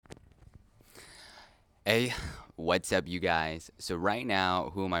Hey, what's up, you guys? So, right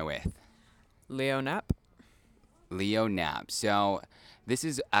now, who am I with? Leo Knapp. Leo Knapp. So, this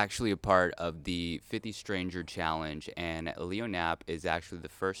is actually a part of the 50 Stranger Challenge, and Leo Knapp is actually the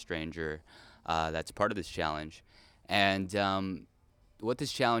first stranger that's part of this challenge. And what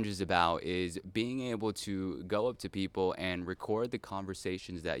this challenge is about is being able to go up to people and record the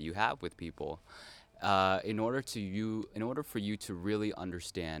conversations that you have with people in order for you to really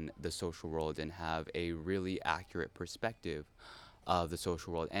understand the social world and have a really accurate perspective of the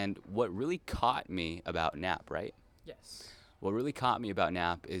social world. And what really caught me about Nap, right? Yes. What really caught me about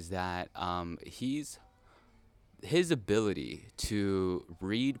Nap is that his ability to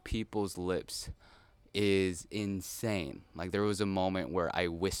read people's lips is insane. Like there was a moment where I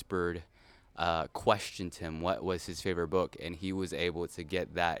whispered, questioned him what was his favorite book, and he was able to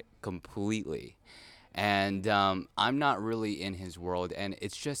get that completely. And I'm not really in his world, and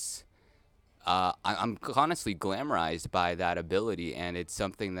it's just I'm honestly glamorized by that ability, and it's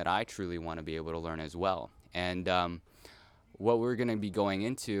something that I truly want to be able to learn as well. And what we're going to be going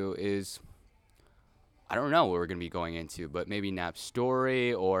into is I don't know what we're going to be going into, but maybe Nap's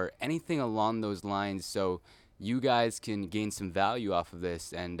story or anything along those lines, so you guys can gain some value off of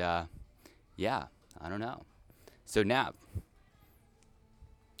this. And yeah, I don't know. So Nap,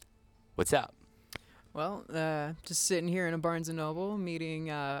 what's up? Well, just sitting here in a Barnes and Noble meeting.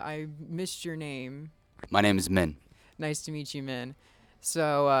 I missed your name. My name is Min. Nice to meet you, man.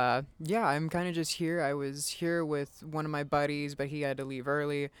 So, yeah, I'm kind of just here. I was here with one of my buddies, but he had to leave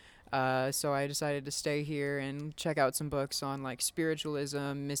early. So I decided to stay here and check out some books on like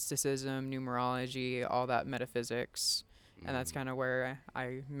spiritualism, mysticism, numerology, all that metaphysics. And that's Mm, kind of where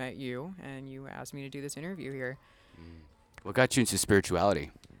I met you, and you asked me to do this interview here. mm. What got you into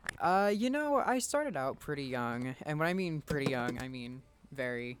spirituality? I started out pretty young, and when I mean pretty young, I mean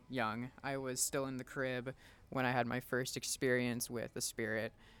very young. I was still in the crib when I had my first experience with the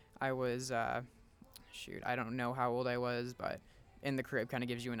spirit. I was, shoot, I don't know how old I was, but in the crib kind of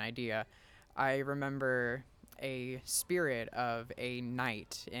gives you an idea. I remember a spirit of a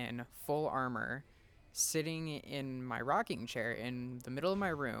knight in full armor sitting in my rocking chair in the middle of my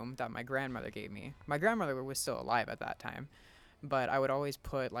room that my grandmother gave me. My grandmother was still alive at that time, but I would always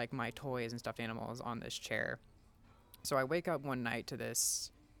put like my toys and stuffed animals on this chair. So I wake up one night to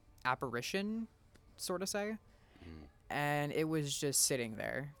this apparition, sort of say, Mm, and it was just sitting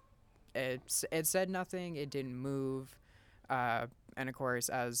there. It said nothing. It didn't move. And of course,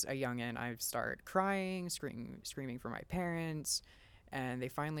 as a youngin, I start crying, screaming for my parents, and they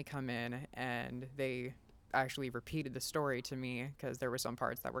finally come in and they actually repeated the story to me because there were some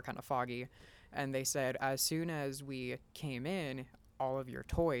parts that were kind of foggy, and they said as soon as we came in, all of your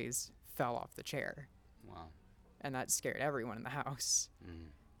toys fell off the chair, wow. and that scared everyone in the house.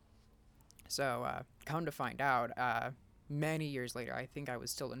 Mm, So, come to find out, many years later, I think I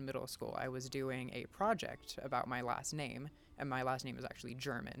was still in middle school, I was doing a project about my last name, and my last name is actually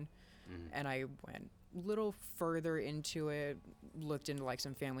German. mm, And I went a little further into it, looked into like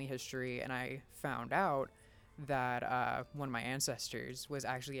some family history, and I found out that one of my ancestors was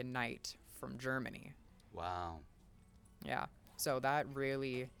actually a knight from Germany. wow. Yeah. So that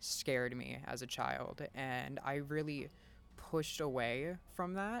really scared me as a child, and I really pushed away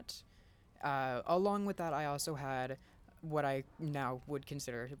from that. Along with that, I also had what I now would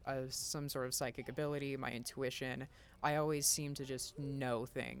consider some sort of psychic ability, my intuition. I always seemed to just know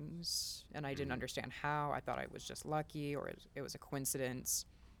things, and I didn't Mm, understand how. I thought I was just lucky or it was a coincidence.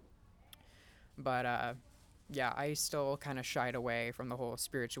 But yeah, I still kind of shied away from the whole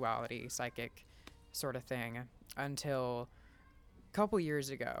spirituality, psychic sort of thing until a couple years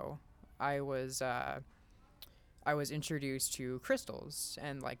ago. I was uh, I was introduced to crystals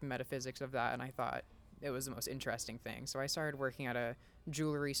and like metaphysics of that, and I thought it was the most interesting thing. So I started working at a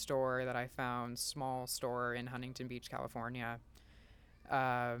jewelry store that I found, small store in Huntington Beach, California,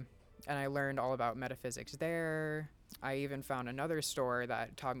 uh, and I learned all about metaphysics there. I even found another store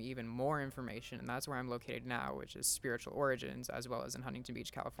that taught me even more information, and that's where I'm located now, which is Spiritual Origins, as well as in Huntington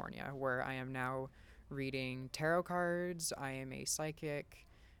Beach, California, where I am now reading tarot cards. I am a psychic.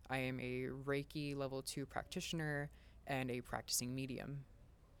 I am a Reiki level 2 practitioner and a practicing medium.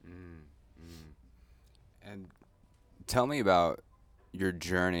 mm, mm. And tell me about your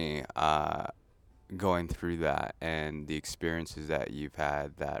journey going through that and the experiences that you've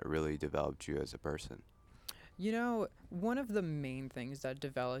had that really developed you as a person. One of the main things that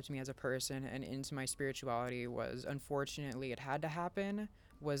developed me as a person and into my spirituality was, unfortunately, it had to happen,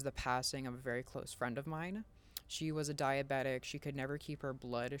 was the passing of a very close friend of mine. She was a diabetic. She could never keep her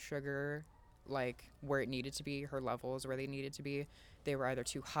blood sugar like where it needed to be, her levels where they needed to be. They were either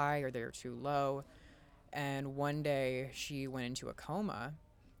too high or they were too low. And one day she went into a coma,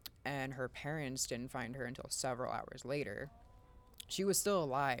 and her parents didn't find her until several hours later. She was still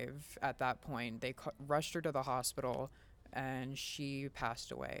alive at that point. They rushed her to the hospital, and she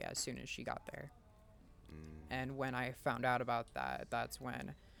passed away as soon as she got there. And when I found out about that, that's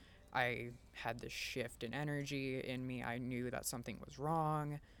when I had this shift in energy in me. I knew that something was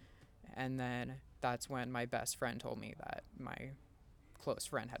wrong. And then that's when my best friend told me that my close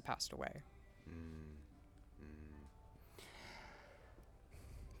friend had passed away.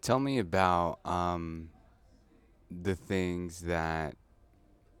 Tell me about the things that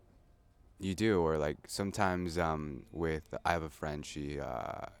you do, or like sometimes with I have a friend, she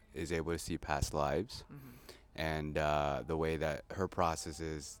is able to see past lives, and the way that her process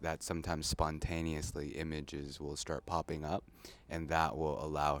is that sometimes spontaneously images will start popping up, and that will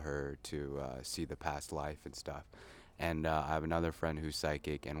allow her to see the past life and stuff. And I have another friend who's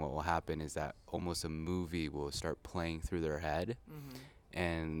psychic, and what will happen is that almost a movie will start playing through their head,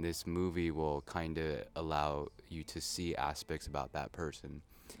 and this movie will kind of allow you to see aspects about that person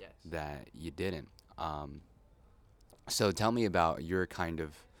Yes. that you didn't. So tell me about your kind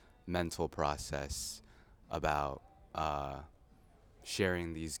of mental process about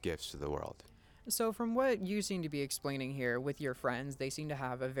sharing these gifts to the world. So, from what you seem to be explaining here with your friends, they seem to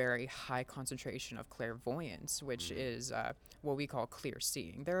have a very high concentration of clairvoyance, which is what we call clear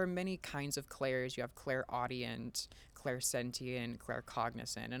seeing. There are many kinds of clairs. You have clairaudient, clairsentient,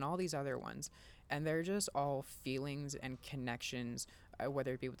 claircognizant, and all these other ones. And they're just all feelings and connections,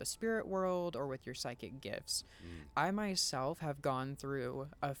 whether it be with the spirit world or with your psychic gifts. I myself have gone through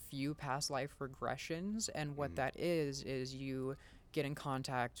a few past life regressions, and what that is you get in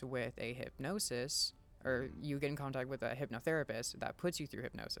contact with a hypnosis, or you get in contact with a hypnotherapist that puts you through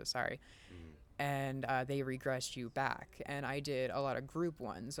hypnosis, sorry, and they regress you back. And I did a lot of group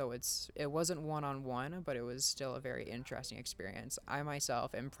ones, so it wasn't one-on-one, but it was still a very interesting experience. I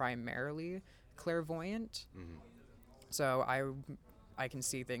myself am primarily clairvoyant, so I can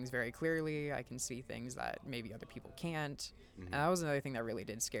see things very clearly. I can see things that maybe other people can't, and that was another thing that really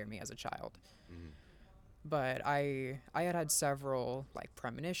did scare me as a child. But I had several like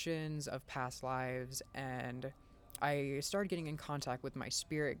premonitions of past lives, and I started getting in contact with my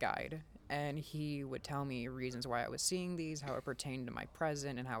spirit guide, and he would tell me reasons why I was seeing these, how it pertained to my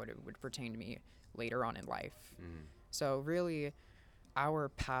present, and how it would pertain to me later on in life. So really, our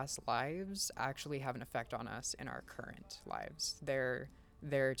past lives actually have an effect on us in our current lives. They're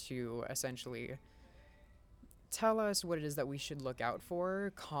there to essentially tell us what it is that we should look out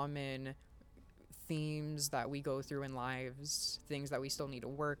for, common themes that we go through in lives, things that we still need to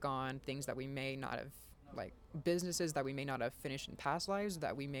work on, things that we may not have, like businesses that we may not have finished in past lives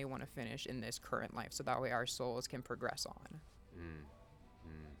that we may want to finish in this current life, so that way our souls can progress on.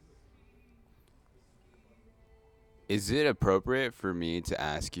 Is it appropriate for me to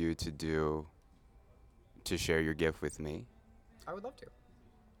ask you to share your gift with me? I would love to.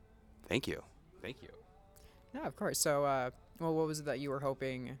 Thank you. Thank you. Yeah, of course. So, well, what was it that you were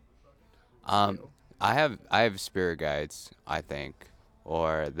hoping? Um, I have spirit guides, I think,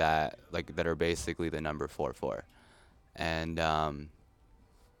 or that are basically the number 44, and I'm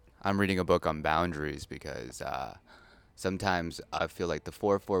reading a book on boundaries because sometimes I feel like the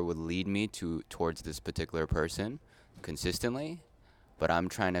 44 would lead me towards this particular person consistently, but I'm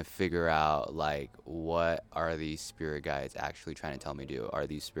trying to figure out like what are these spirit guides actually trying to tell me to do? Are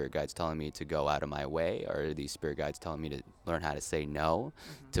these spirit guides telling me to go out of my way? Or are these spirit guides telling me to learn how to say no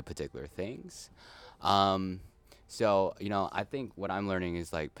to particular things? So, I think what I'm learning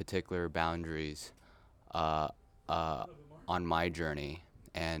is like particular boundaries on my journey,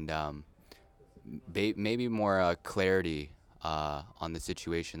 and maybe more clarity on the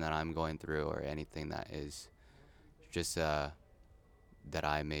situation that I'm going through, or anything that is just that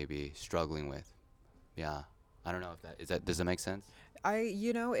I may be struggling with. Yeah. I don't know if does that make sense?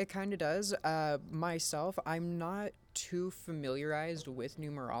 It kind of does. Myself, I'm not too familiarized with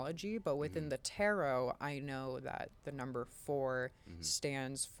numerology, but within the tarot, I know that the number 4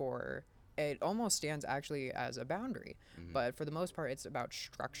 stands for, it almost stands actually as a boundary, but for the most part, it's about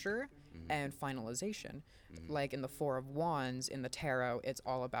structure and finalization. Like in the 4 of Wands in the tarot, it's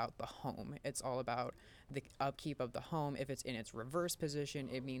all about the home. It's all about the upkeep of the home. If it's in its reverse position,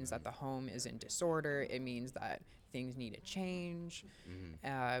 it means that the home is in disorder. It means that things need to change.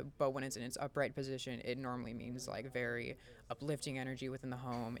 But when it's in its upright position, it normally means like very uplifting energy within the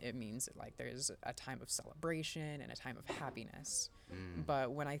home. It means like there's a time of celebration and a time of happiness.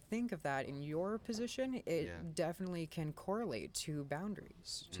 But when I think of that in your position, it definitely can correlate to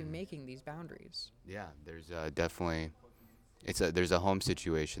boundaries, to making these boundaries. Yeah, there's definitely there's a home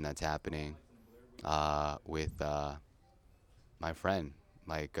situation that's happening, with my friend,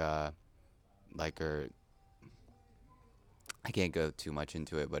 like her. I can't go too much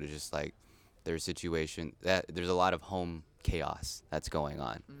into it, but it's just like there's situation that there's a lot of home chaos that's going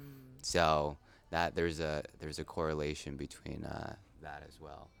on. Mm. So that there's a correlation between that as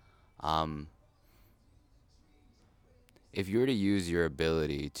well. Um, if you were to use your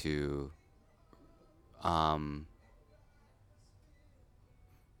ability to, um,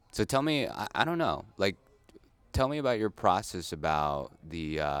 so tell me, I don't know, like tell me about your process about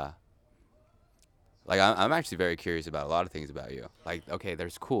the like I'm actually very curious about a lot of things about you. Like, okay,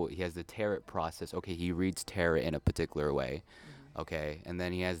 there's cool. He has the tarot process. Okay, he reads tarot in a particular way. Hmm. Okay, and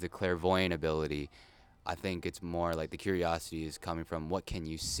then he has the clairvoyant ability. I think it's more like the curiosity is coming from what can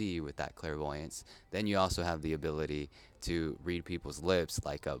you see with that clairvoyance. Then you also have the ability to read people's lips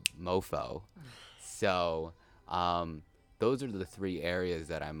like a mofo. So, um, those are the three areas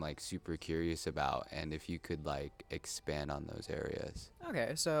that I'm like super curious about, and if you could like expand on those areas.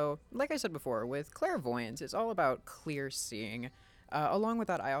 Okay, so like I said before, with clairvoyance, it's all about clear seeing. Along with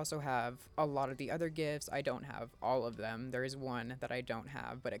that, I also have a lot of the other gifts. I don't have all of them. There is one that I don't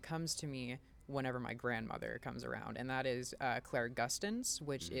have, but it comes to me whenever my grandmother comes around, and that is clairgustance,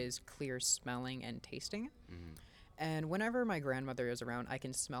 which Mm, is clear smelling and tasting. mm, And whenever my grandmother is around, I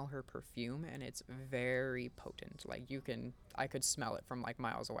can smell her perfume, and it's very potent. Like I could smell it from like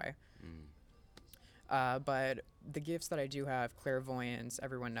miles away. mm, But the gifts that I do have, clairvoyance,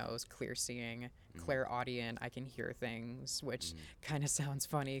 everyone knows, clear seeing, mm, clairaudient, I can hear things, which mm. kind of sounds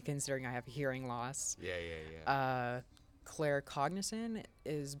funny considering I have hearing loss. Yeah, yeah, yeah. Uh, claircognizant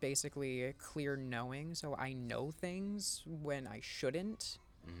is basically clear knowing, so I know things when I shouldn't.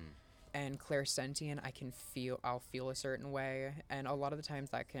 Mm, And clairsentient, I'll feel a certain way, and a lot of the times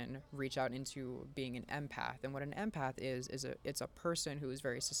that can reach out into being an empath. And what an empath is it's a person who is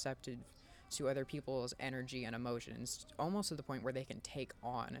very susceptible to other people's energy and emotions, almost to the point where they can take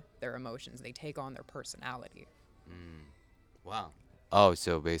on their emotions, they take on their personality. mm. Wow. Oh,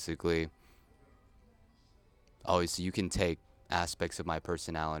 so basically, oh, so you can take aspects of my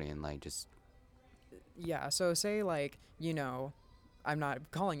personality and like just. Yeah, so say like, I'm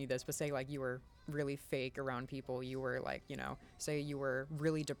not calling you this, but say like you were really fake around people. You were like, say you were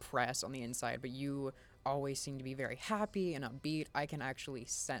really depressed on the inside, but you always seem to be very happy and upbeat. I can actually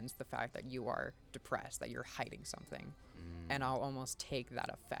sense the fact that you are depressed, that you're hiding something, and Mm, I'll almost take that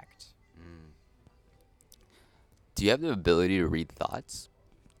effect. mm. Do you have the ability to read thoughts?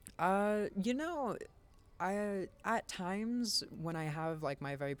 Uh, you know, I at times when I have like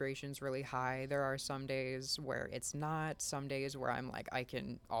my vibrations really high, there are some days where it's not, some days where I'm like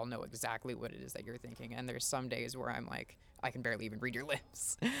I'll know exactly what it is that you're thinking, and there's some days where I'm like I can barely even read your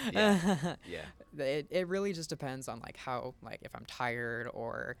lips. Yeah. Yeah. It really just depends on like how, like if I'm tired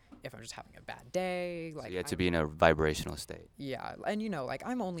or if I'm just having a bad day, So like you have to I'm be in a vibrational state. yeah, and like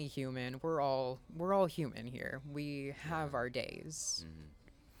I'm only human. We're all human here. We have our days.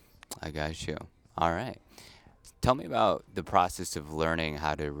 Mm, I got you. All right. Tell me about the process of learning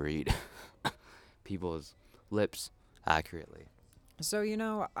how to read people's lips accurately. So,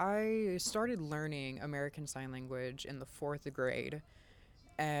 I started learning American Sign Language in the fourth grade,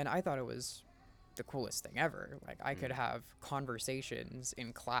 and I thought it was the coolest thing ever. Like, I could Mm, have conversations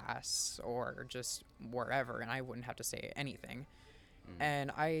in class or just wherever, and I wouldn't have to say anything. mm,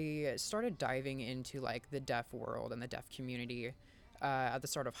 And I started diving into, like, the deaf world and the deaf community at the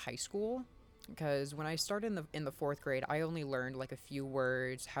start of high school. Because when I started in the fourth grade, I only learned like a few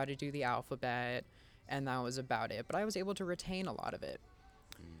words, how to do the alphabet, and that was about it. But I was able to retain a lot of it.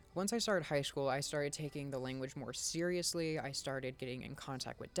 mm, Once I started high school, I started taking the language more seriously. I started getting in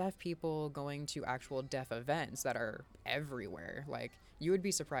contact with deaf people, going to actual deaf events that are everywhere. Like, you would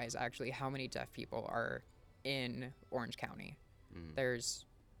be surprised actually how many deaf people are in Orange County. mm, There's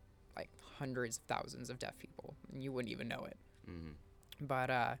like hundreds of thousands of deaf people, and you wouldn't even know it. mm,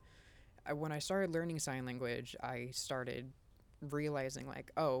 But when I started learning sign language, I started realizing,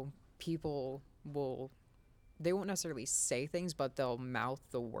 like, oh, people will they won't necessarily say things, but they'll mouth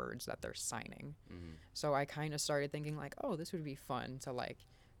the words that they're signing. mm, So I kind of started thinking like, oh, this would be fun to like,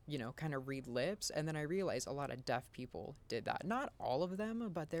 kind of read lips. And then I realized a lot of deaf people did that. Not all of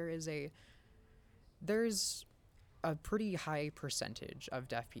them, but there's a pretty high percentage of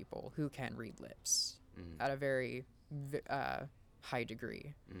deaf people who can read lips mm, at a very high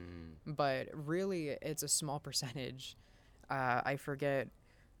degree. mm, But really, it's a small percentage. I forget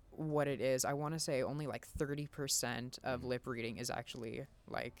what it is. I want to say only like 30% of mm, lip reading is actually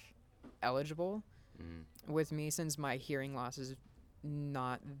like eligible mm, with me, since my hearing loss is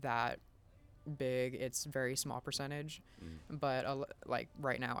not that big, it's very small percentage. Mm, But like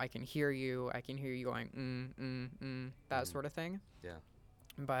right now, I can hear you. I can hear you going that mm, sort of thing. yeah.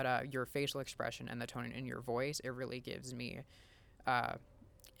 But your facial expression and the tone in your voice, it really gives me uh,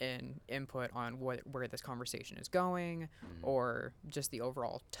 an input on where this conversation is going, Mm, or just the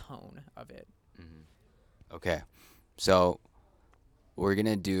overall tone of it. mm. Okay. So we're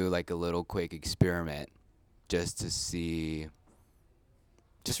gonna do like a little quick experiment just to see,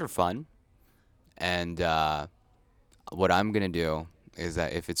 just for fun. And what I'm gonna do is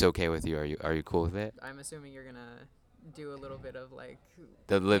that if it's okay with you, are you cool with it? I'm assuming you're gonna do a little bit of like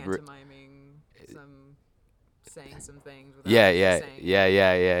The liber pantomiming, some saying some things without Yeah, actually yeah, saying yeah,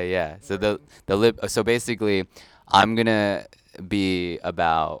 yeah, yeah, yeah. So the wording. the lip. So basically, I'm gonna be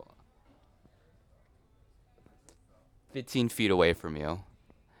about 15 feet away from you,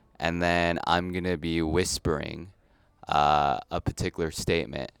 and then I'm gonna be whispering a particular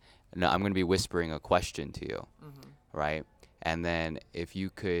statement. No, I'm gonna be whispering a question to you, Mm-hmm. right? And then if you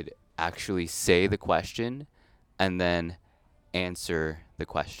could actually say the question, and then answer the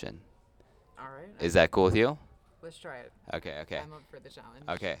question. All right, Is that cool with you? let's try it. Okay, okay, I'm up for the challenge.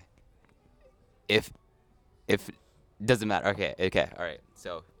 okay. If if doesn't matter. Okay, okay. All right.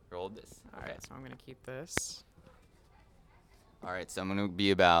 So hold this. All Okay. right, so I'm gonna keep this. All right. So I'm gonna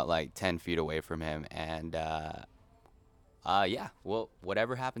be about like 10 feet away from him, and yeah. Well,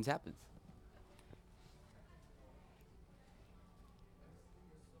 whatever happens, happens.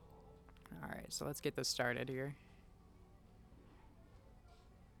 All right, so let's get this started here.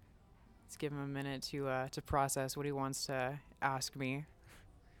 Let's give him a minute to process what he wants to ask me.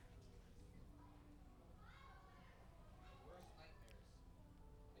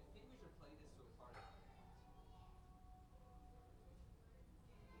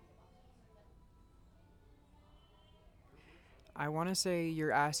 I want to say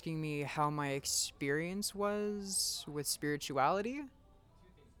you're asking me how my experience was with spirituality.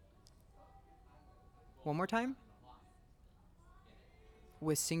 One more time.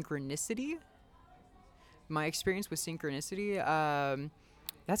 With synchronicity. My experience with synchronicity.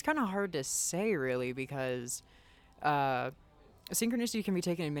 That's kind of hard to say, really, because synchronicity can be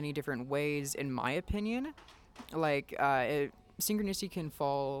taken in many different ways, in my opinion. Like, synchronicity can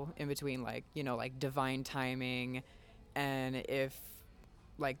fall in between, like, like divine timing and if,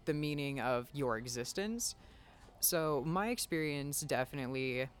 like, the meaning of your existence. So, my experience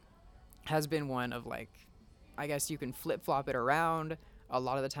definitely has been one of, like, I guess you can flip flop it around. A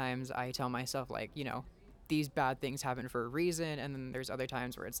lot of the times I tell myself, like, these bad things happen for a reason. And then there's other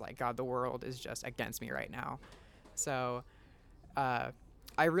times where it's like, God, the world is just against me right now. So uh,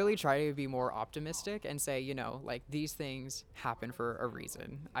 I really try to be more optimistic and say, like these things happen for a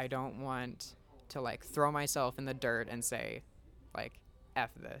reason. I don't want to like throw myself in the dirt and say, like, F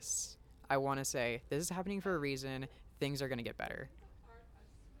this. I want to say, this is happening for a reason. Things are going to get better.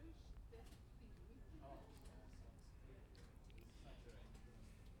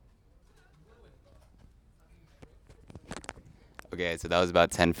 Okay. So that was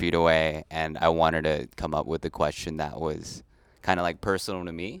about 10 feet away, and I wanted to come up with a question that was kind of like personal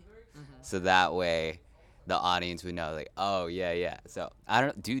to me, so that way the audience would know, like, oh yeah, yeah. So I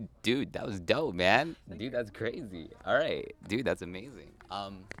don't, dude, that was dope, man. Dude, that's crazy. All right, dude, that's amazing.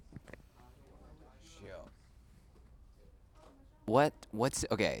 Chill. What's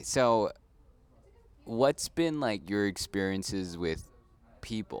okay? So what's been like your experiences with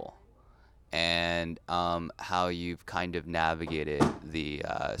people, and how you've kind of navigated the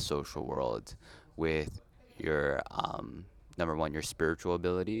social world with your number one, your spiritual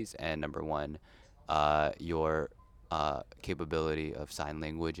abilities, and number one, your capability of sign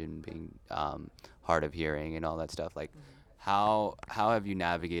language and being hard of hearing and all that stuff. Like, how have you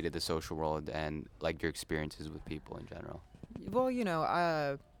navigated the social world and like your experiences with people in general? Well,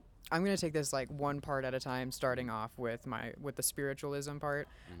 I'm gonna take this like one part at a time, starting off with the spiritualism part.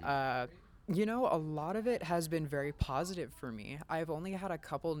 Mm-hmm. Uh, a lot of it has been very positive for me. I've only had a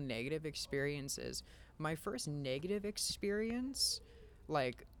couple negative experiences. My first negative experience,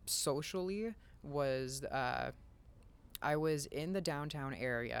 like socially, was I was in the downtown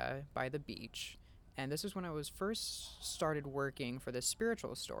area by the beach, and this was when I was first started working for the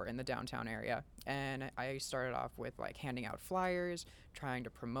spiritual store in the downtown area. And I started off with like handing out flyers, trying to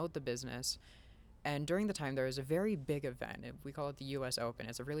promote the business. And during the time, there was a very big event. We call it the U.S. Open.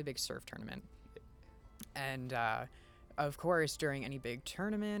 It's a really big surf tournament. And of course, during any big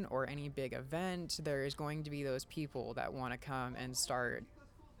tournament or any big event, there is going to be those people that want to come and start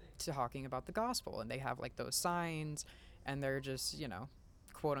talking about the gospel. And they have like those signs, and they're just,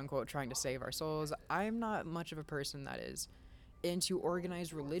 quote unquote, trying to save our souls. I'm not much of a person that is into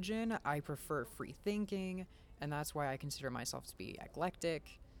organized religion, I prefer free thinking, and that's why I consider myself to be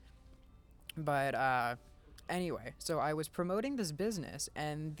eclectic. But anyway, so I was promoting this business,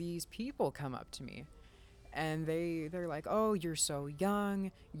 and these people come up to me, and they're like, "Oh, you're so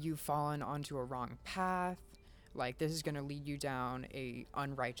young. You've fallen onto a wrong path. Like this is gonna lead you down a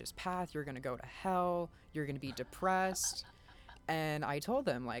unrighteous path. You're gonna go to hell. You're gonna be depressed." And I told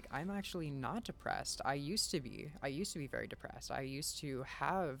them, like, I'm actually not depressed. I used to be. I used to be very depressed. I used to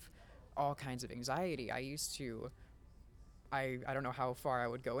have all kinds of anxiety. I don't know how far I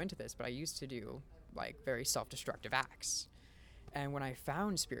would go into this, but I used to do like very self-destructive acts. And when I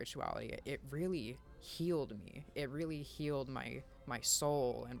found spirituality, it really healed me. It really healed my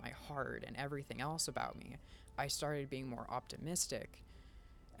soul and my heart and everything else about me. I started being more optimistic.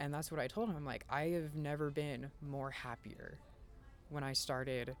 And that's what I told him. I'm like, I have never been more happier when I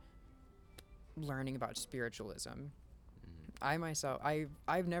started learning about spiritualism.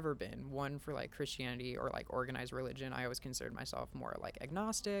 I've never been one for like Christianity or like organized religion. I always considered myself more like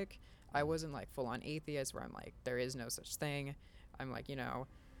agnostic. I wasn't like full on atheist where I'm like there is no such thing. I'm like,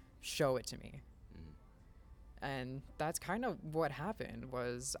 show it to me. And that's kind of what happened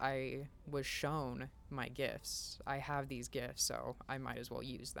was I was shown my gifts. I have these gifts, so I might as well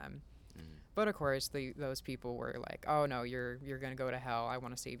use them. But of course, those people were like, "Oh no, you're gonna go to hell. I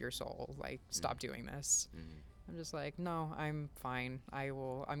want to save your soul. Like, stop doing this." I'm just like, "No, I'm fine. I'm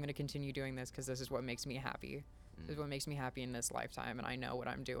gonna continue doing this because this is what makes me happy. This is what makes me happy in this lifetime, and I know what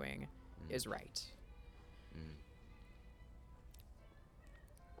I'm doing is right."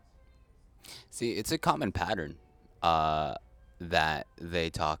 See, it's a common pattern that they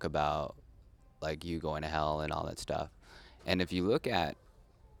talk about, like you going to hell and all that stuff. And if you look at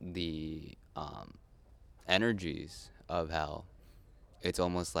the energies of hell, it's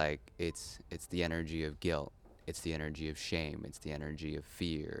almost like it's the energy of guilt, it's the energy of shame, it's the energy of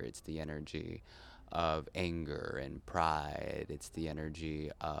fear, it's the energy of anger and pride, it's the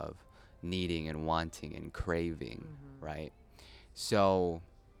energy of needing and wanting and craving, right? So,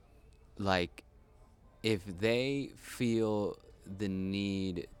 like, if they feel the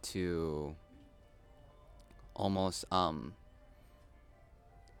need to almost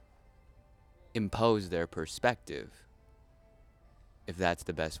impose their perspective, if that's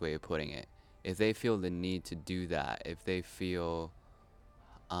the best way of putting it, if they feel the need to do that, if they feel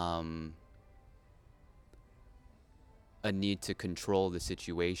a need to control the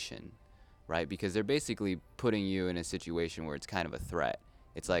situation, right? Because they're basically putting you in a situation where it's kind of a threat.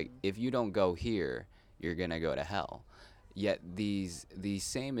 It's like, if you don't go here, you're gonna go to hell. Yet these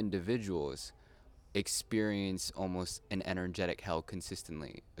same individuals experience almost an energetic hell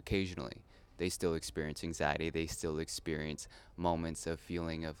consistently, occasionally. They still experience anxiety. They still experience moments of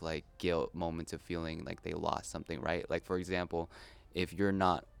feeling of like guilt, moments of feeling like they lost something, right? Like, for example, if you're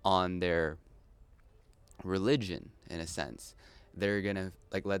not on their religion in a sense, they're gonna,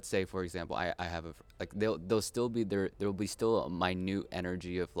 like, let's say for example, I have like they'll still be there'll be still a minute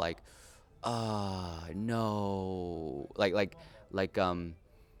energy of like, no, like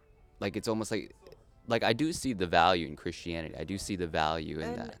it's almost like I do see the value in Christianity. I do see the value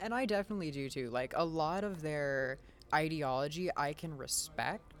in that. And I definitely do too. Like a lot of their ideology I can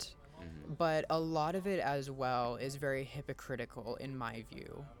respect, but a lot of it as well is very hypocritical in my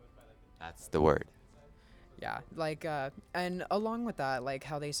view. That's the word. Yeah, like and along with that, like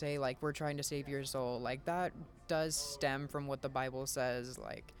how they say like we're trying to save your soul, like that does stem from what the Bible says,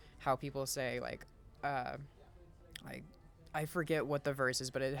 like how people say uh like I forget what the verse is,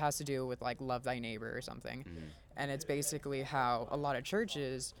 but it has to do with like love thy neighbor or something. And it's basically how a lot of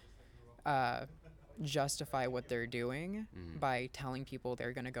churches justify what they're doing by telling people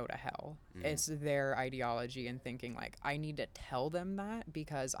they're going to go to hell. It's their ideology and thinking like I need to tell them that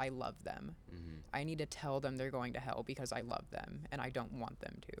because I love them. I need to tell them they're going to hell because I love them and I don't want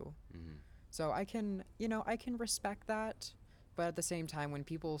them to. So I can, I can respect that, but at the same time when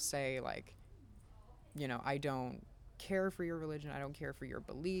people say like, I don't care for your religion, I don't care for your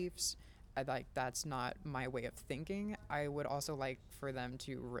beliefs, that's not my way of thinking. I would also like for them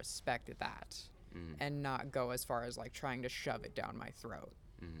to respect that and not go as far as like trying to shove it down my throat.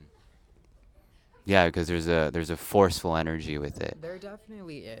 Yeah, because there's a forceful energy with it. There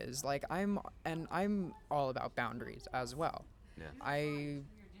definitely is. Like I'm all about boundaries as well. Yeah.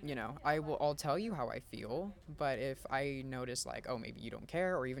 I'll tell you how I feel, but if I notice like, oh, maybe you don't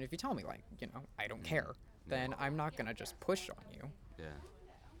care, or even if you tell me like, I don't care, then I'm not gonna just push on you. Yeah.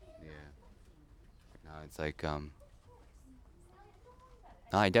 Yeah. No, it's like no,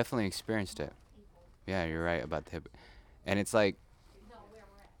 I definitely experienced it. Yeah, you're right about the and it's like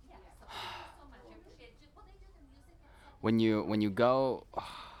when you go,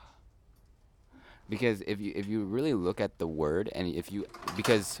 because if you really look at the word, and if you,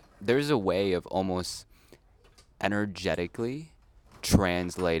 because there's a way of almost energetically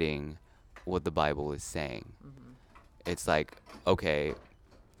translating what the Bible is saying. Mm-hmm. It's like, okay,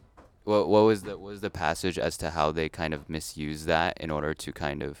 what was the passage as to how they kind of misuse that in order to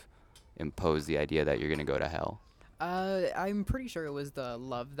kind of impose the idea that you're gonna go to hell? I'm pretty sure it was the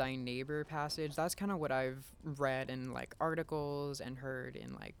love thy neighbor passage. That's kind of what I've read in like articles and heard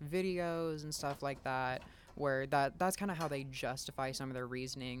in like videos and stuff like that, where that's kind of how they justify some of their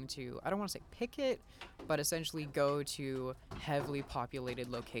reasoning to, I don't want to say picket, but essentially go to heavily populated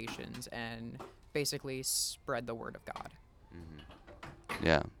locations and basically spread the word of God.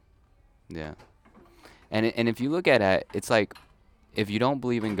 Yeah, yeah. And if you look at it, it's like, if you don't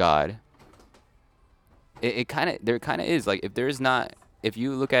believe in God, it kind of, there kind of is like, if there's not, if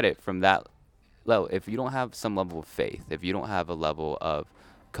you look at it from that level, if you don't have some level of faith, if you don't have a level of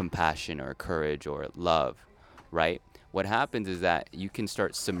compassion or courage or love, right? What happens is that you can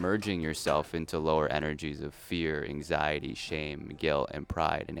start submerging yourself into lower energies of fear, anxiety, shame, guilt, and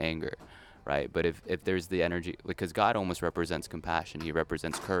pride and anger, right? But if there's the energy, because God almost represents compassion, He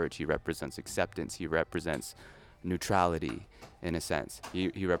represents courage, He represents acceptance, He represents neutrality in a sense.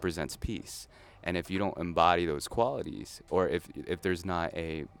 He represents peace. And if you don't embody those qualities, or if there's not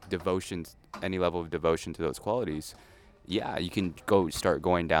a devotion, any level of devotion to those qualities, yeah, you can go start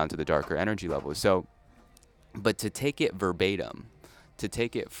going down to the darker energy levels. So, but to take it verbatim, to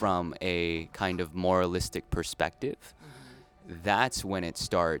take it from a kind of moralistic perspective, that's when it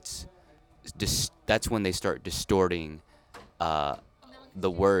starts. That's when they start distorting uh,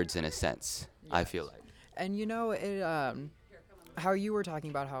 the words in a sense. I feel Yes. like. And you know, how you were talking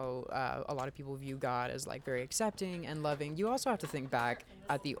about how a lot of people view God as like very accepting and loving, you also have to think back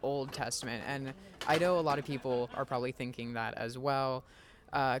at the Old Testament. And I know a lot of people are probably thinking that as well.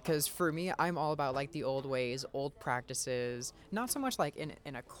 Because for me, I'm all about like the old ways, old practices, not so much like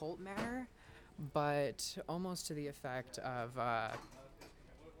in a cult manner, but almost to the effect of,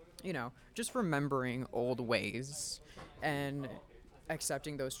 just remembering old ways and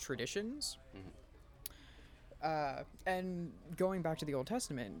accepting those traditions. And going back to the Old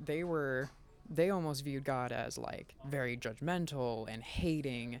Testament, they almost viewed God as like very judgmental and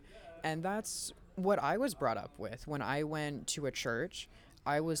hating, and that's what I was brought up with when I went to a church.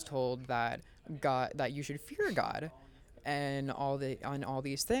 I was told that you should fear God and all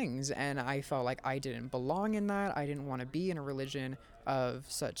these things, and I felt like I didn't belong in that. I didn't want to be in a religion of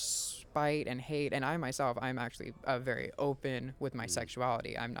such spite and hate. And I myself, I'm actually very open with my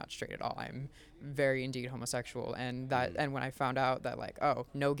sexuality. I'm not straight at all. I'm very indeed homosexual. And when I found out that like, oh,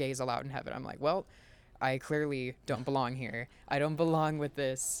 no gays allowed in heaven, I'm like, well, I clearly don't belong here. I don't belong with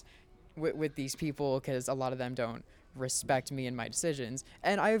with these people, because a lot of them don't respect me and my decisions.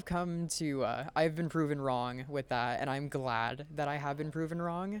 And I've been proven wrong with that, and I'm glad that I have been proven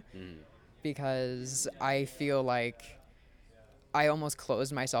wrong, because I feel like I almost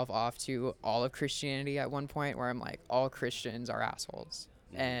closed myself off to all of Christianity at one point, where I'm like, all Christians are assholes.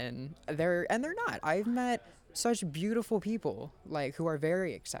 And they're not. I've met such beautiful people like who are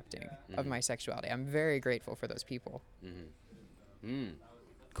very accepting of my sexuality. I'm very grateful for those people.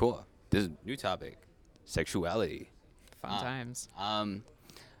 Cool. This is a new topic, sexuality. Fun times.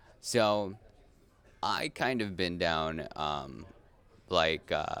 So I kind of been down, like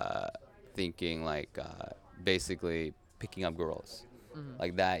thinking like basically picking up girls.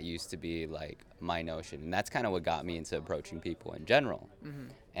 Like that used to be like my notion, and that's kind of what got me into approaching people in general.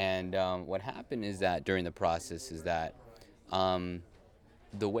 And what happened is that during the process is that um,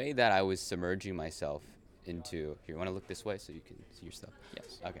 the way that I was submerging myself into, here, you want to look this way so you can see your stuff?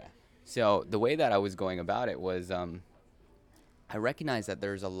 Yes. Okay. So the way that I was going about it was I recognized that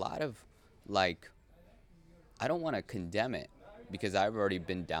there's a lot of like, I don't want to condemn it because I've already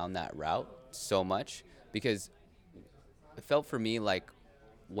been down that route so much, because it felt for me like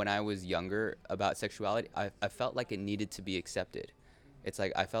when I was younger about sexuality, I felt like it needed to be accepted. It's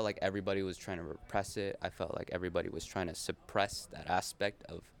like I felt like everybody was trying to repress it. I felt like everybody was trying to suppress that aspect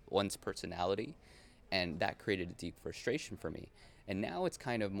of one's personality, and that created a deep frustration for me. And now it's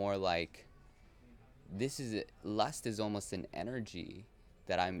kind of more like lust is almost an energy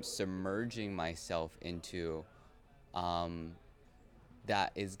that I'm submerging myself into, um,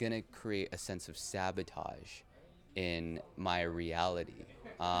 that is going to create a sense of sabotage in my reality.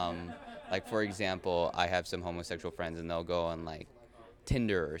 Like, for example, I have some homosexual friends and they'll go on like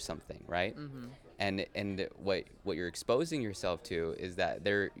Tinder or something, right? And what you're exposing yourself to is that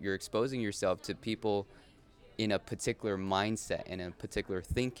you're exposing yourself to people in a particular mindset and a particular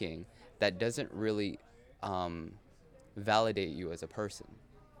thinking that doesn't really um, validate you as a person.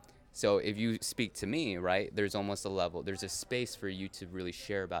 So if you speak to me, right, there's almost a level, there's a space for you to really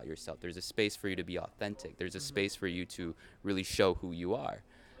share about yourself. There's a space for you to be authentic. There's a space for you to really show who you are.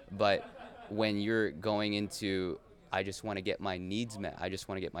 But when you're going into, I just want to get my needs met, I just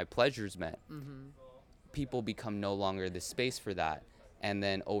want to get my pleasures met, people become no longer the space for that. And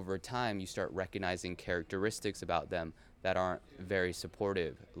then over time, you start recognizing characteristics about them that aren't very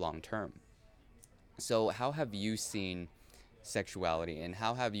supportive long term. So, how have you seen sexuality, and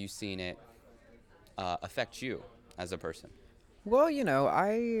how have you seen it affect you as a person? Well,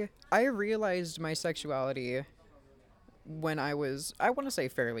 I realized my sexuality when I want to say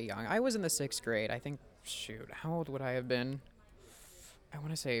fairly young. I was in the 6th grade. I think, shoot, how old would I have been? I want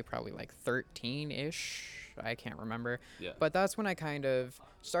to say probably like 13-ish. I can't remember. Yeah. But that's when I kind of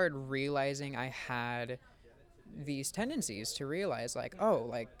started realizing I had these tendencies to realize, like, oh,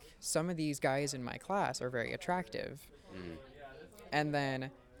 like some of these guys in my class are very attractive. And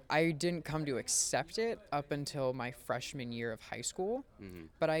then I didn't come to accept it up until my freshman year of high school.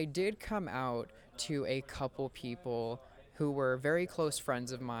 But I did come out to a couple people who were very close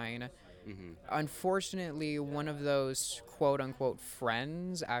friends of mine. Unfortunately, one of those quote unquote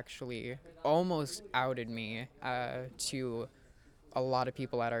friends actually almost outed me to a lot of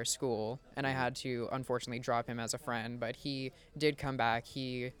people at our school, and I had to unfortunately drop him as a friend. But he did come back.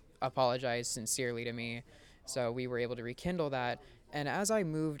 He apologized sincerely to me, so we were able to rekindle that. And as I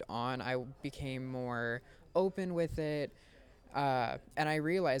moved on, I became more open with it. And I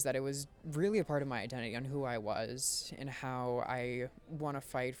realized that it was really a part of my identity on who I was and how I want to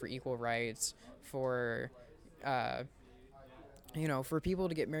fight for equal rights, for uh, for people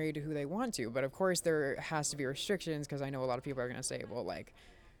to get married to who they want to. But of course, there has to be restrictions, because I know a lot of people are going to say, well, like,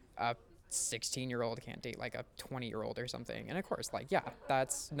 a 16-year-old can't date like a 20-year-old or something. And of course, like, yeah,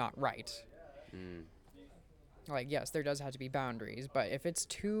 that's not right. Like, yes, there does have to be boundaries, but if it's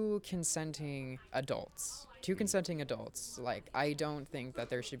two consenting adults, like, I don't think that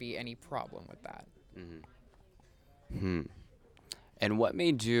there should be any problem with that. And what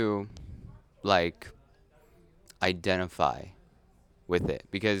made you, like, identify with it?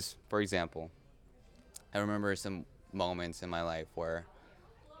 Because, for example, I remember some moments in my life where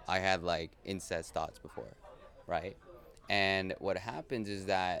I had like incest thoughts before, right? And what happens is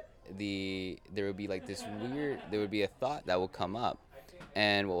that there would be like this weird, there would be a thought that will come up,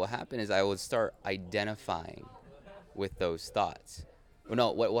 and what will happen is I would start identifying with those thoughts. Well,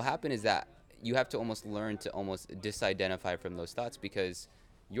 no, what will happen is that you have to almost learn to almost disidentify from those thoughts, because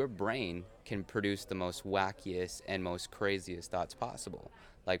your brain can produce the most wackiest and most craziest thoughts possible.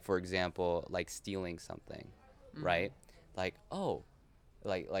 Like, for example, like stealing something, right? Like, oh,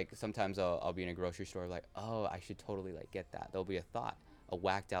 like sometimes I'll be in a grocery store, like, oh, I should totally like get that. There'll be a thought, a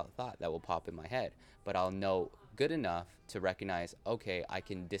whacked out thought that will pop in my head, but I'll know good enough to recognize, okay, I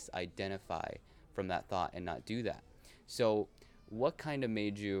can disidentify from that thought and not do that. So what kind of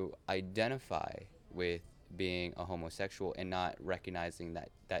made you identify with being a homosexual and not recognizing that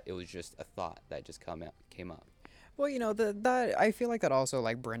it was just a thought that just came up? Well, that I feel like that also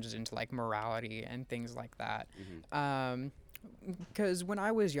like branches into like morality and things like that. Because when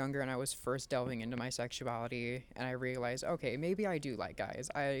I was younger and I was first delving into my sexuality, and I realized, okay, maybe I do like guys,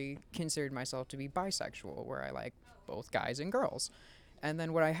 I considered myself to be bisexual, where I like both guys and girls. And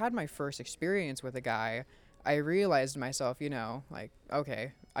then when I had my first experience with a guy, I realized myself, like,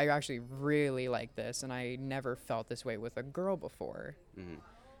 okay, I actually really like this, and I never felt this way with a girl before.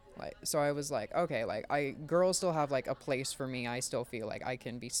 Like, so I was like, okay, like, girls still have like a place for me. I still feel like I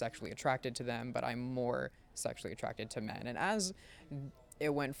can be sexually attracted to them, but I'm more sexually attracted to men. And as it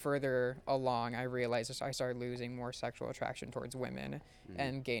went further along, I realized I started losing more sexual attraction towards women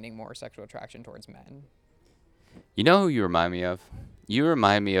and gaining more sexual attraction towards men. You know who you remind me of? You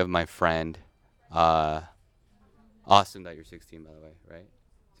remind me of my friend. Awesome that you're 16, by the way, right?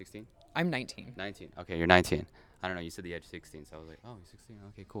 16? I'm 19. 19. Okay, you're 19. I don't know. You said the age 16, so I was like, oh, he's 16.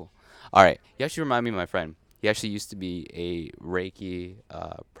 Okay, cool. All right. You actually remind me of my friend. He actually used to be a Reiki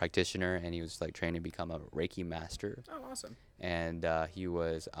practitioner, and he was like trained to become a Reiki master. Oh, awesome. And he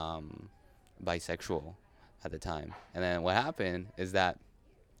was bisexual at the time. And then what happened is that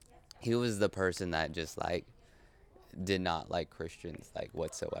he was the person that just like did not like Christians like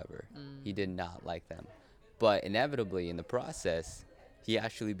whatsoever. He did not like them. But inevitably in the process, he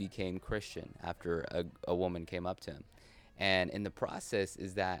actually became Christian after a woman came up to him. And in the process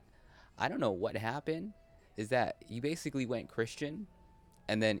is that, I don't know what happened, is that he basically went Christian,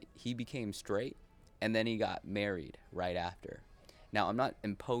 and then he became straight, and then he got married right after. Now, I'm not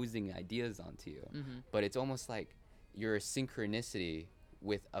imposing ideas onto you, but it's almost like your synchronicity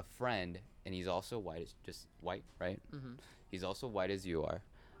with a friend, and he's also white, just white, right? Mm-hmm. He's also white as you are.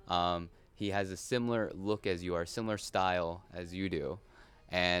 He has a similar look as you are, similar style as you do,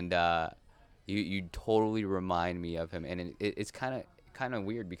 and you totally remind me of him. And it's kind of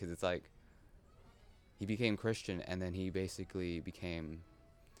weird because it's like he became Christian, and then he basically became.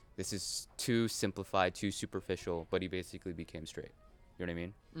 This is too simplified, too superficial, but he basically became straight. You know what I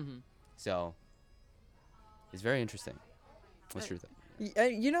mean? Mm-hmm. So it's very interesting. What's your thing?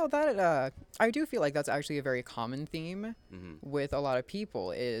 You know that I do feel like that's actually a very common theme Mm-hmm. with a lot of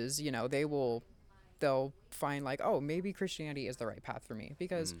people is, you know, they'll find like, oh, maybe Christianity is the right path for me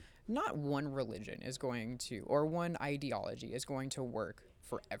because not one religion is going to, or one ideology is going to work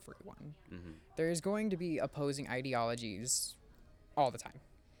for everyone. Mm-hmm. There's going to be opposing ideologies all the time.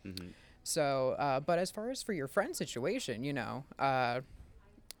 Mm-hmm. So, but as far as for your friend situation, you know,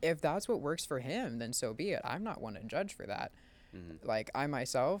 if that's what works for him, then so be it. I'm not one to judge for that. Mm-hmm. Like I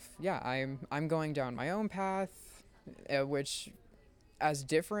myself, yeah, I'm going down my own path, which, as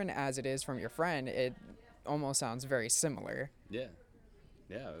different as it is from your friend, it almost sounds very similar. Yeah.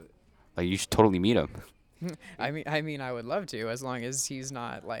 Yeah. Like you should totally meet him. I mean, I would love to, as long as he's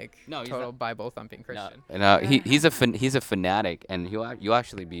not like No, he's total not. Bible thumping Christian. And he's a fanatic, and you'll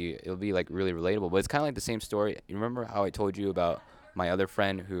actually be it'll be like really relatable. But it's kind of like the same story. You remember how I told you about my other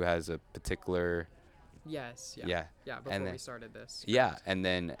friend who has a particular Yes. Yeah. yeah Yeah. Before and then we started this. yeah, and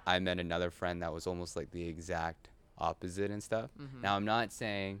then I met another friend that was almost like the exact opposite and stuff. Mhm. Now I'm not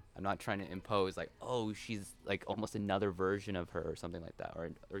trying to impose like, oh, she's like almost another version of her or something like that,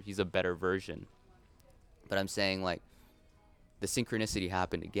 or he's a better version. But I'm saying like the synchronicity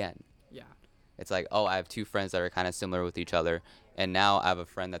happened again. Yeah. It's like, oh, I have two friends that are kind of similar with each other, and now I have a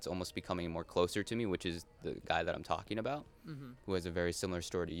friend that's almost becoming more closer to me, which is the guy that I'm talking about, Mhm. who has a very similar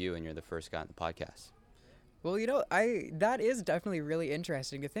story to you, and you're the first guy on the podcast. Well, you know, that is definitely really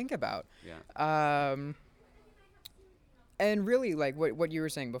interesting to think about. Yeah. And really, like what you were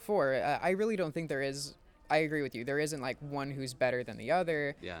saying before, I really don't think there is. I agree with you. There isn't like one who's better than the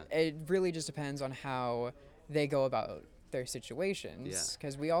other. Yeah. It really just depends on how they go about their situations. Yeah.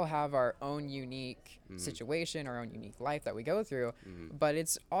 Because we all have our own unique situation, our own unique life that we go through. But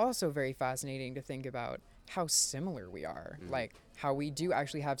it's also very fascinating to think about how similar we are. Like how we do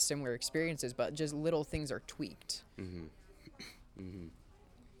actually have similar experiences, but just little things are tweaked. And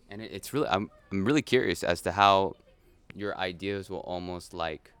it's really, I'm really curious as to how your ideas will almost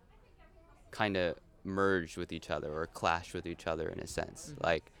like kind of merge with each other or clash with each other in a sense.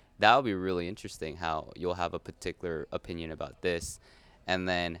 Like that would be really interesting how you'll have a particular opinion about this, and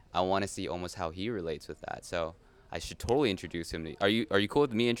then I want to see almost how he relates with that. So I should totally introduce him to. Are you cool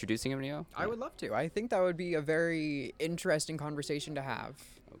with me introducing him to you? I would love to. I think that would be a very interesting conversation to have.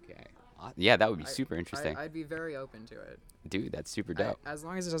 Okay. Yeah, that would be super interesting. I'd be very open to it. Dude, that's super dope. As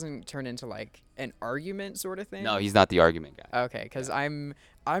long as it doesn't turn into like an argument sort of thing. No, he's not the argument guy. Okay, because I'm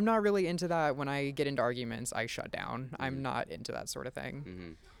not really into that. When I get into arguments, I shut down. I'm not into that sort of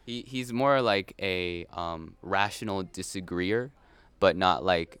thing. He's more like a rational disagreeer, but not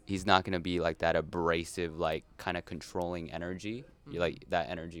like he's not gonna be like that abrasive, like kind of controlling energy. You like that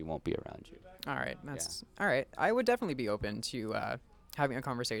energy won't be around you. All right, that's all right. I would definitely be open to having a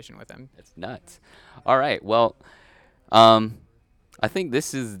conversation with him. That's nuts. All right, well, I think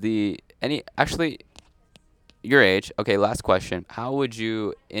this is actually your age. Okay, last question. How would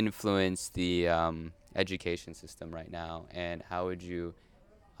you influence the education system right now, and how would you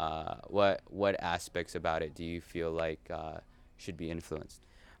what aspects about it do you feel like should be influenced?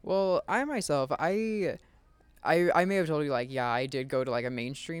 Well, I myself, I may have told you like, yeah, I did go to like a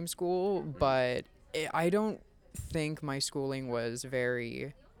mainstream school, but I don't think my schooling was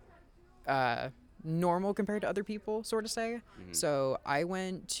very normal compared to other people, sort of say. So I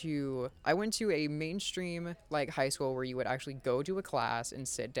went to a mainstream like high school where you would actually go to a class and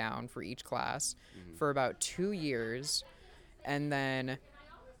sit down for each class for about 2 years, and then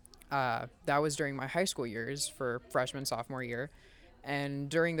that was during my high school years for freshman sophomore year. And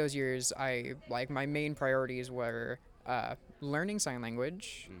during those years, my main priorities were learning sign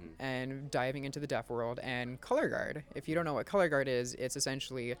language and diving into the deaf world and color guard. If you don't know what color guard is, it's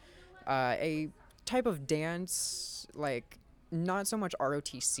essentially a type of dance, like not so much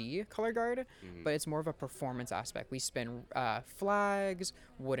ROTC color guard, but it's more of a performance aspect. We spin flags,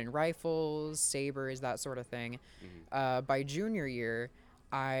 wooden rifles, sabers, that sort of thing. By junior year,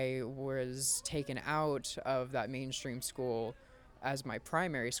 I was taken out of that mainstream school as my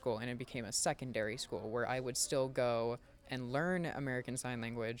primary school, and it became a secondary school where I would still go and learn American Sign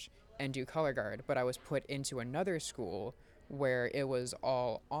Language and do color guard, but I was put into another school where it was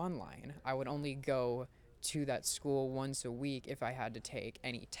all online. I would only go to that school once a week if I had to take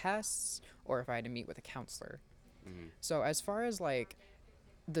any tests or if I had to meet with a counselor. So as far as like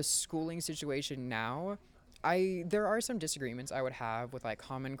the schooling situation now, there are some disagreements I would have with like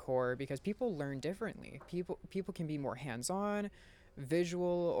Common Core because people learn differently. People can be more hands-on,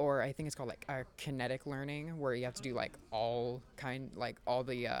 visual, or I think it's called like kinetic learning, where you have to do like all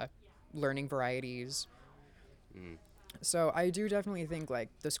the learning varieties. So I do definitely think like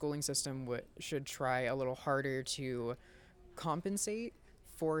the schooling system should try a little harder to compensate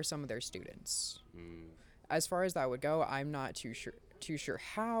for some of their students. As far as that would go, I'm not too sure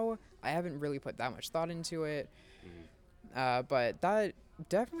how. I haven't really put that much thought into it. But that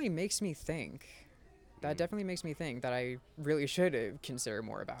definitely makes me think. That definitely makes me think that I really should consider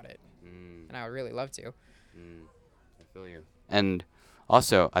more about it. And I would really love to. I feel you. And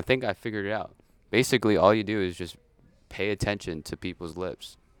also, I think I figured it out. Basically, all you do is just pay attention to people's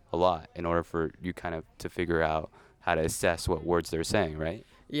lips a lot in order for you kind of to figure out how to assess what words they're saying, right?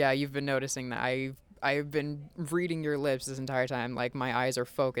 Yeah, you've been noticing that I've been reading your lips this entire time. Like my eyes are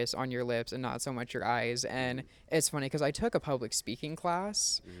focused on your lips and not so much your eyes. And it's funny because I took a public speaking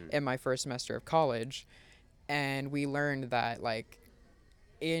class in my first semester of college, and we learned that like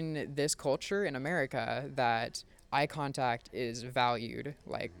in this culture in America that eye contact is valued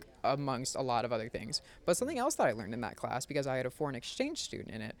like amongst a lot of other things. But something else that I learned in that class, because I had a foreign exchange student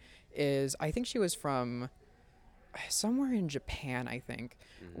in it, is I think she was from somewhere in Japan, I think,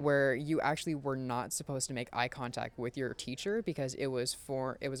 where you actually were not supposed to make eye contact with your teacher because it was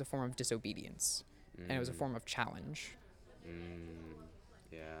a form of disobedience and it was a form of challenge.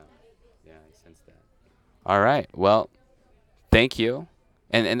 Yeah, I sense that. All right. Well, thank you.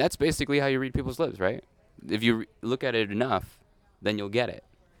 And that's basically how you read people's lips, right? If you look at it enough, then you'll get it.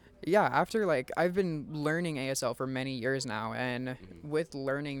 Yeah, after like I've been learning ASL for many years now, and with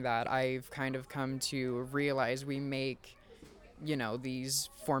learning that, I've kind of come to realize we make, these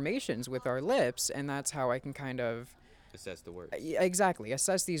formations with our lips, and that's how I can kind of Assess the words. exactly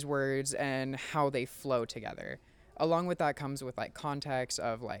assess these words and how they flow together. Along with that comes with like context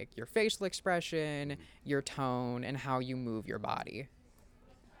of like your facial expression, your tone, and how you move your body.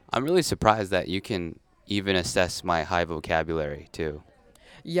 I'm really surprised that you can even assess my high vocabulary too.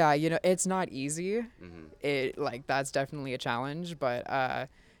 Yeah, it's not easy. It like that's definitely a challenge, but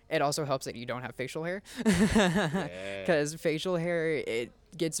it also helps that you don't have facial hair. Because facial hair, it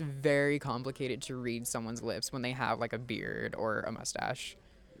gets very complicated to read someone's lips when they have like a beard or a mustache.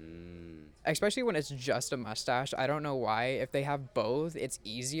 Especially when it's just a mustache. I don't know why. If they have both, it's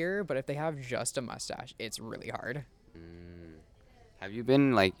easier, but if they have just a mustache, it's really hard. Have you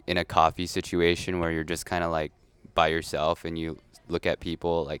been like in a coffee situation where you're just kind of like by yourself and you look at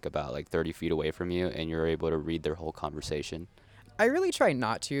people like about like 30 feet away from you and you're able to read their whole conversation? I really try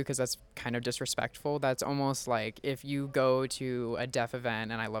not to because that's kind of disrespectful. That's almost like if you go to a deaf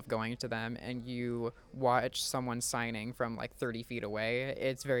event, and I love going to them, and you watch someone signing from like 30 feet away,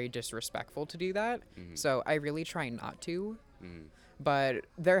 it's very disrespectful to do that. So I really try not to. But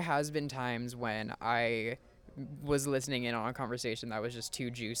there has been times when I was listening in on a conversation that was just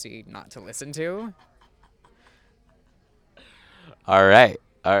too juicy not to listen to. All right.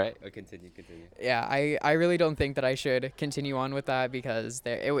 Continue. Yeah, I really don't think that I should continue on with that because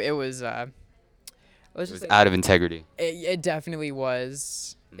it was let's It was just say out of integrity. it definitely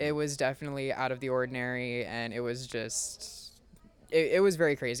was. It was definitely out of the ordinary, and it was just it was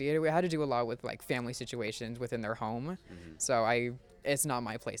very crazy. It had to do a lot with like family situations within their home. So it's not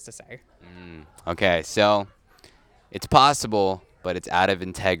my place to say. Okay, so it's possible, but it's out of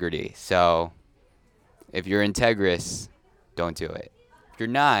integrity. So if you're integrous, don't do it. If you're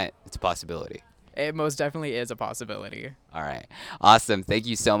not, it's a possibility. It most definitely is a possibility. All right. Awesome. Thank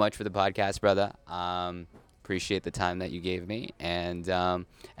you so much for the podcast, brother. Appreciate the time that you gave me. And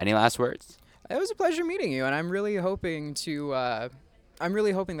any last words? It was a pleasure meeting you, and I'm really hoping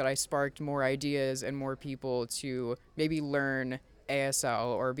that I sparked more ideas and more people to maybe learn ASL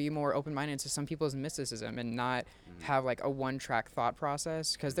or be more open-minded to some people's mysticism and not have like a one-track thought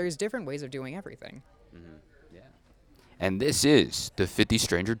process, because there's different ways of doing everything. Yeah. And this is the 50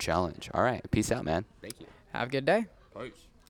 Stranger Challenge. All right. Peace out, man. Thank you. Have a good day. Peace.